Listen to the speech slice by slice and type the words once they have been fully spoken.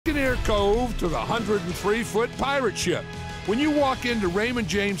Cove to the 103-foot pirate ship. When you walk into Raymond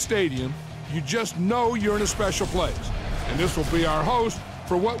James Stadium, you just know you're in a special place. And this will be our host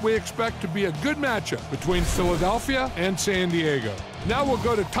for what we expect to be a good matchup between Philadelphia and San Diego. Now we'll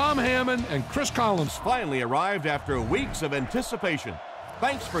go to Tom Hammond and Chris Collins. Finally arrived after weeks of anticipation.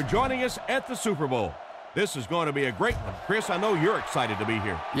 Thanks for joining us at the Super Bowl. This is going to be a great one. Chris, I know you're excited to be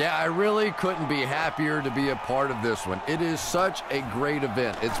here. Yeah, I really couldn't be happier to be a part of this one. It is such a great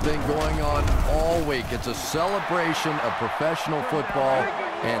event. It's been going on all week. It's a celebration of professional football,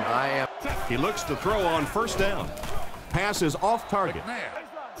 and I am... He looks to throw on first down. Pass is off target.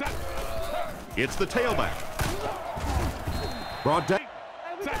 It's the tailback. Brought down.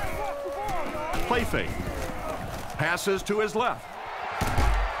 Play fake. Passes to his left.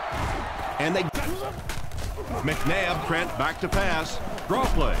 And they... McNabb, Trent back to pass. Draw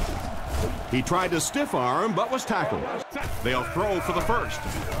play. He tried to stiff arm, but was tackled. They'll throw for the first.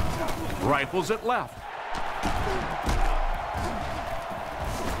 Rifles it left.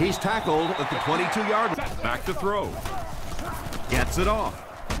 He's tackled at the 22-yard line. Back to throw. Gets it off.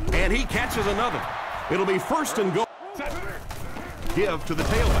 And he catches another. It'll be first and goal. Give to the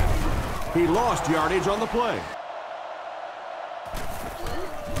tailback. He lost yardage on the play.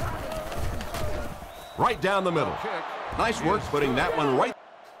 Right down the middle. Nice work putting that one right.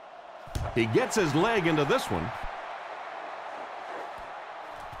 He gets his leg into this one.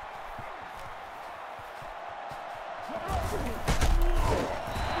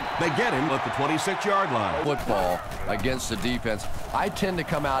 They get him at the 26-yard line. Football against the defense. I tend to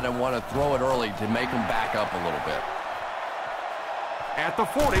come out and want to throw it early to make them back up a little bit. At the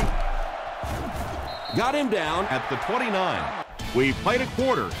 40. Got him down at the 29. We've played a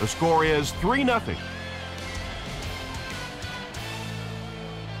quarter. The score is 3-0.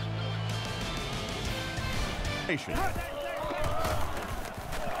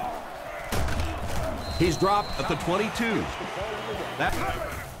 He's dropped at the 22.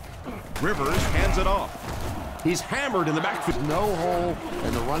 Rivers hands it off. He's hammered in the backfield. No hole,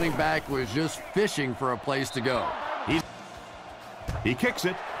 and the running back was just fishing for a place to go. He kicks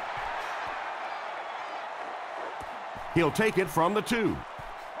it. He'll take it from the 2.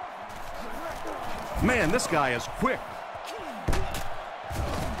 Man, this guy is quick.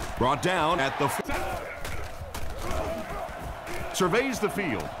 Brought down at the... Surveys the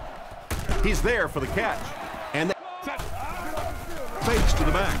field. He's there for the catch. And fakes to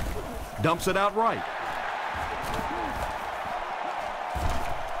the back. Dumps it out right.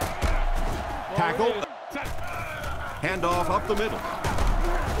 Tackle. Handoff up the middle.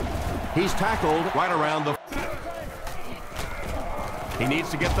 He's tackled right around the... He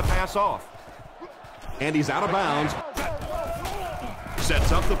needs to get the pass off. And he's out of bounds.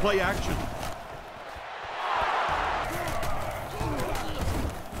 Sets up the play action.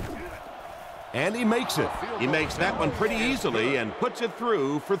 And he makes it. He makes that one pretty easily and puts it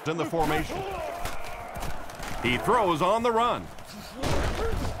through for in the formation. He throws on the run.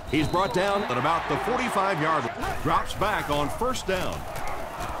 He's brought down at about the 45-yard line. Drops back on first down.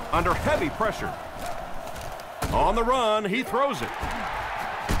 Under heavy pressure. On the run, he throws it.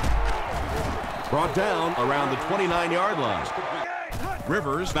 Brought down around the 29-yard line.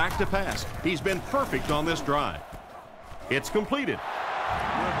 Rivers back to pass. He's been perfect on this drive. It's completed.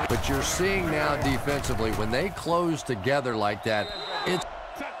 But you're seeing now defensively, when they close together like that, it's...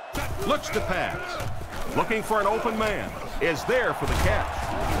 Looks to pass. Looking for an open man. Is there for the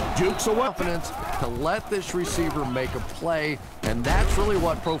catch. Jukes away. Confidence to let this receiver make a play, and that's really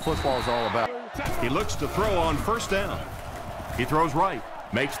what pro football is all about. He looks to throw on first down. He throws right.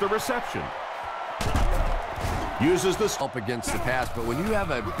 Makes the reception. Uses the help against the pass, but when you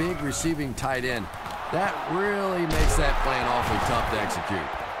have a big receiving tight end, that really makes that plan awfully tough to execute.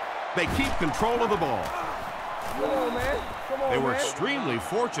 They keep control of the ball. Come on, man. Come on, they were man. extremely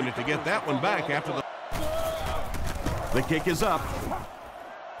fortunate to get that one back after the kick is up.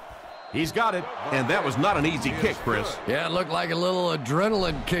 He's got it, and that was not an easy kick, Chris. Yeah, it looked like a little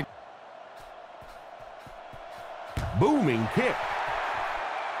adrenaline kick. Booming kick.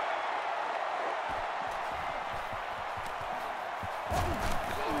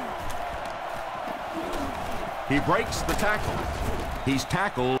 He breaks the tackle. He's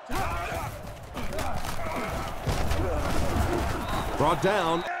tackled. Brought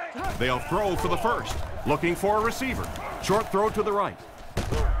down. They'll throw for the first. Looking for a receiver. Short throw to the right.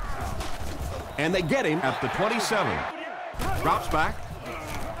 And they get him at the 27. Drops back.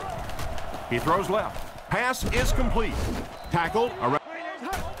 He throws left. Pass is complete. Tackled around.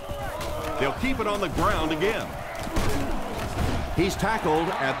 They'll keep it on the ground again. He's tackled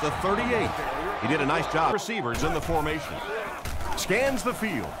at the 38. He did a nice job. Receivers in the formation. Scans the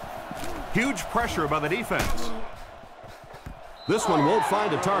field. Huge pressure by the defense. This one won't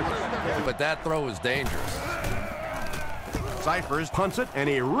find a target. But that throw is dangerous. Cyphers punts it, and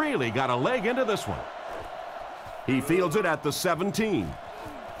he really got a leg into this one. He fields it at the 17.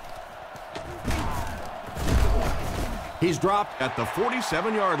 He's dropped at the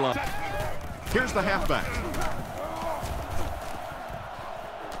 47-yard line. Here's the halfback.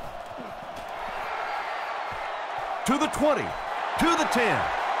 To the 20, to the 10.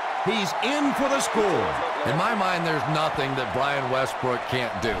 He's in for the score. In my mind, there's nothing that Brian Westbrook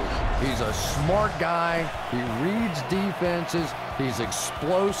can't do. He's a smart guy. He reads defenses. He's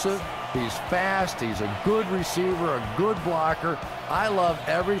explosive. He's fast. He's a good receiver, a good blocker. I love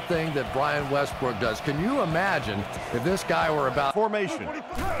everything that Brian Westbrook does. Can you imagine if this guy were about formation?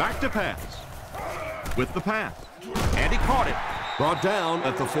 Back to pass. With the pass. And he caught it. Brought down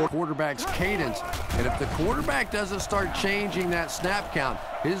at the 4. Quarterback's cadence. And if the quarterback doesn't start changing that snap count,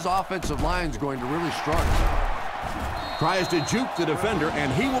 his offensive line is going to really struggle. Tries to juke the defender,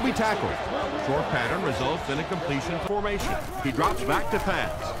 and he will be tackled. Short pattern results in a completion formation. He drops back to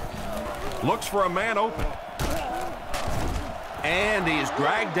pass. Looks for a man open. And he's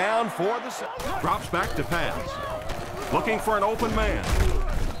dragged down for the set. Drops back to pass. Looking for an open man.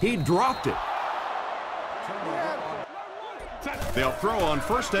 He dropped it. They'll throw on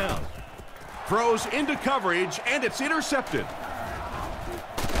first down. Throws into coverage, and it's intercepted.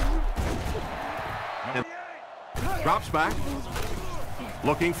 And drops back.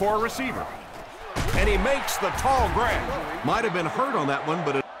 Looking for a receiver. And he makes the tall grab. Might have been hurt on that one,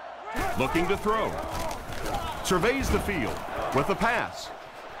 but looking to throw. Surveys the field with a pass.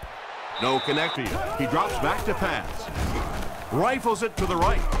 No connect field. He drops back to pass. Rifles it to the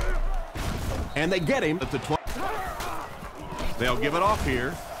right. And they get him at the 20. They'll give it off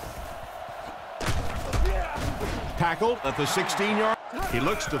here. Tackled at the 16-yard. He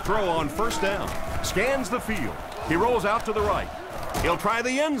looks to throw on first down. Scans the field. He rolls out to the right. He'll try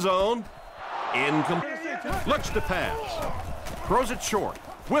the end zone. Incomplete. Looks to pass. Throws it short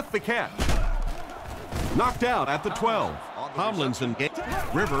with the catch. Knocked out at the 12. Tomlinson.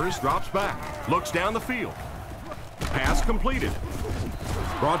 Rivers drops back. Looks down the field. Pass completed.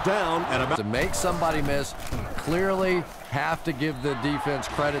 Brought down at about. To make somebody miss, clearly have to give the defense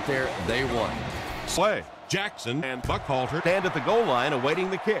credit there. They won. Slay. Jackson and Buckhalter stand at the goal line awaiting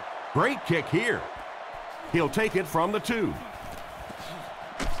the kick. Great kick here. He'll take it from the 2.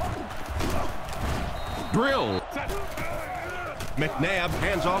 Drill. McNabb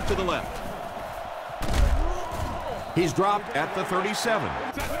hands off to the left. He's dropped at the 37.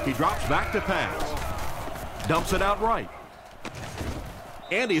 He drops back to pass. Dumps it out right.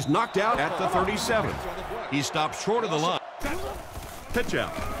 And he's knocked out at the 37. He stops short of the line. Pitch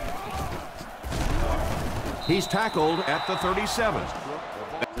out. He's tackled at the 37.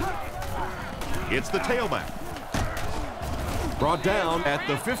 It's the tailback. Brought down at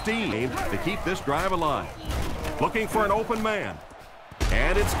the 15 to keep this drive alive. Looking for an open man.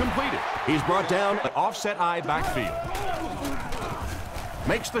 And it's completed. He's brought down an offset eye backfield.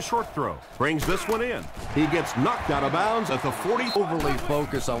 Makes the short throw. Brings this one in. He gets knocked out of bounds at the 40. Overly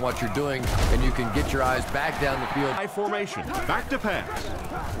focus on what you're doing, and you can get your eyes back down the field. High formation. Back to pass.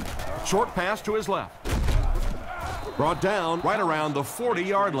 Short pass to his left. Brought down right around the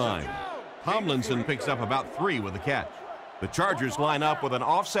 40-yard line. Tomlinson picks up about 3 with the catch. The Chargers line up with an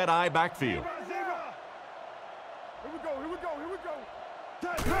offset eye backfield.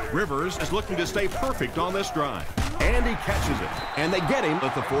 Rivers is looking to stay perfect on this drive. And he catches it. And they get him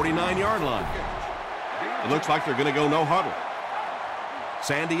at the 49-yard line. It looks like they're going to go no huddle.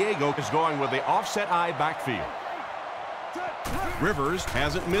 San Diego is going with the offset eye backfield. Rivers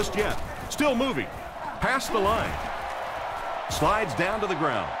hasn't missed yet. Still moving. Past the line. Slides down to the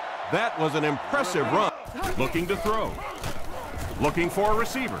ground. That was an impressive run. Looking to throw. Looking for a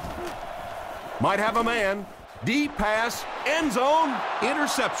receiver. Might have a man. Deep pass, end zone,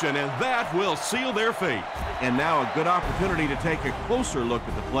 interception, and that will seal their fate. And now a good opportunity to take a closer look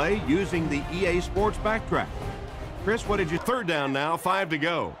at the play using the EA Sports Backtrack. Chris, what did you? Third down now, 5 to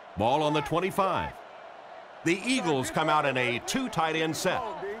go. Ball on the 25. The Eagles come out in a 2 tight end set.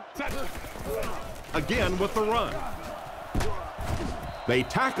 Again with the run. They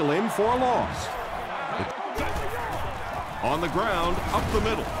tackle him for a loss. On the ground, up the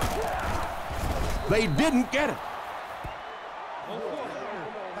middle. They didn't get it.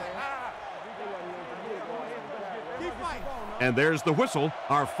 And there's the whistle.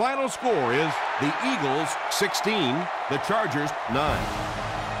 Our final score is the Eagles 16, the Chargers 9.